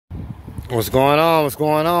What's going on? What's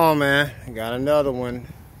going on, man? Got another one.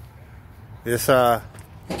 This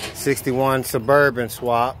 61 Suburban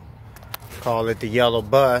swap. Call it the yellow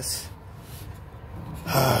bus.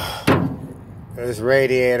 This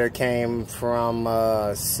radiator came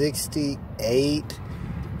from 68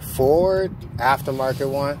 Ford aftermarket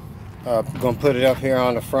one. Gonna put it up here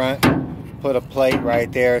on the front. Put a plate right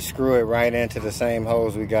there. Screw it right into the same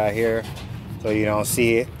hose we got here, so you don't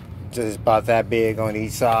see it. Just about that big on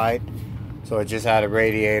each side. So it just had a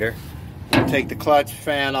radiator. Take the clutch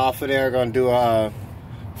fan off of there. Gonna do a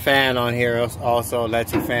fan on here, also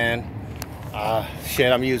electric fan.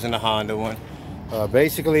 Shit, I'm using the Honda one.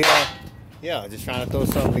 Basically, yeah, just trying to throw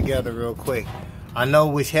something together real quick. I know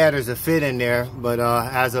which headers will fit in there, but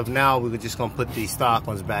as of now, we were just gonna put these stock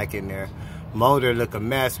ones back in there. Motor look a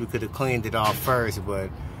mess. We could have cleaned it off first, but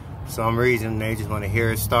for some reason they just want to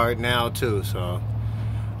hear it start now too. So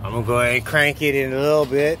I'm gonna go ahead and crank it in a little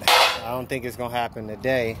bit. I don't think it's gonna happen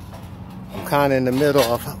today. I'm kind of in the middle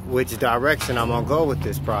of which direction I'm gonna go with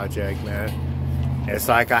this project, man. It's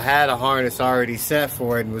like I had a harness already set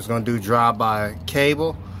for it and was gonna do drive-by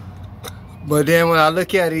cable, but then when I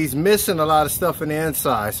look at it, he's missing a lot of stuff in the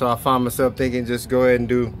inside. So I find myself thinking just go ahead and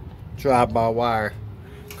do drive-by wire,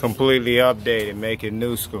 completely updated, make it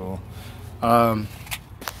new school. When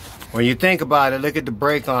you think about it, look at the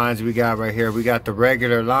brake lines we got right here. We got the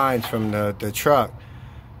regular lines from the truck.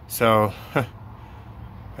 So,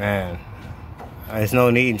 man, there's no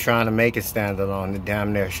need in trying to make it stand alone. It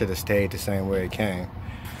damn near should have stayed the same way it came.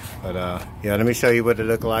 But yeah, let me show you what it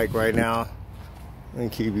look like right now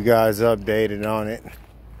and keep you guys updated on it.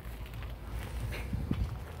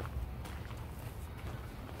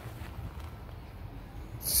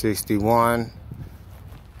 '61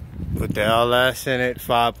 with the LS in it,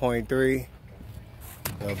 5.3.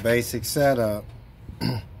 The basic setup.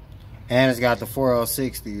 And it's got the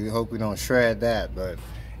 4060. We hope we don't shred that. But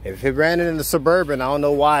if it ran it in the Suburban, I don't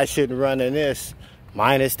know why it shouldn't run in this.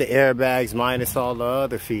 Minus the airbags, minus all the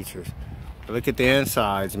other features. But look at the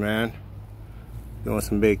insides, man. Doing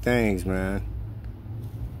some big things, man.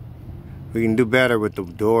 We can do better with the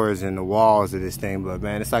doors and the walls of this thing, but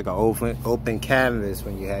man, it's like an open canvas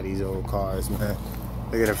when you had these old cars, man.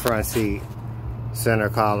 Look at the front seat, center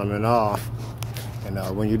column and all. And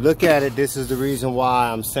when you look at it, this is the reason why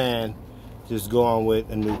I'm saying just going with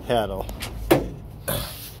a new pedal.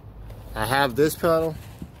 I have this pedal.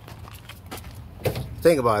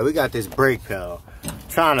 Think about it, we got this brake pedal.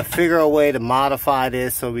 Trying to figure a way to modify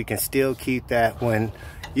this so we can still keep that one.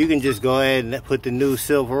 You can just go ahead and put the new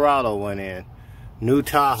Silverado one in. New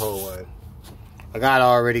Tahoe one. I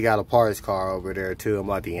already got a parts car over there too. I'm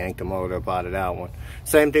about to yank the motor up out of that one.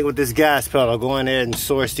 Same thing with this gas pedal. Go in there and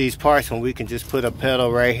source these parts when we can just put a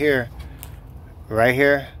pedal right here,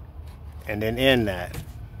 and then in that.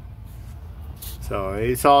 So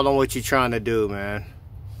it's all on what you're trying to do, man.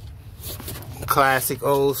 Classic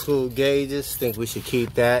old school gauges. Think we should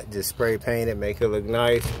keep that. Just spray paint it, make it look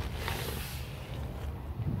nice.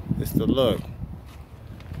 Just the look.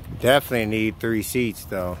 Definitely need 3 seats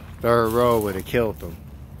though. Third row would have killed them.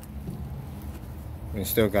 We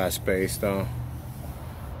still got space though.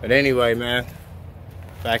 But anyway, man,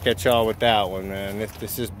 back at y'all with that one, man.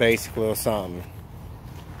 This is basically little something.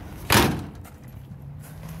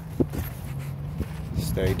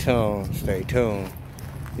 Stay tuned, stay tuned.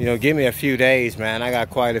 You know, give me a few days, man. I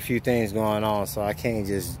got quite a few things going on, so I can't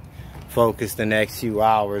just focus the next few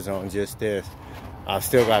hours on just this. I've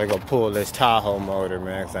still got to go pull this Tahoe motor,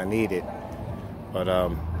 man, because I need it. But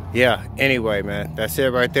yeah, anyway, man, that's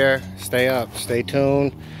it right there. Stay up, stay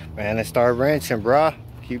tuned, man, and start wrenching, bruh.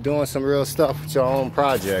 Keep doing some real stuff with your own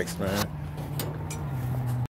projects, man.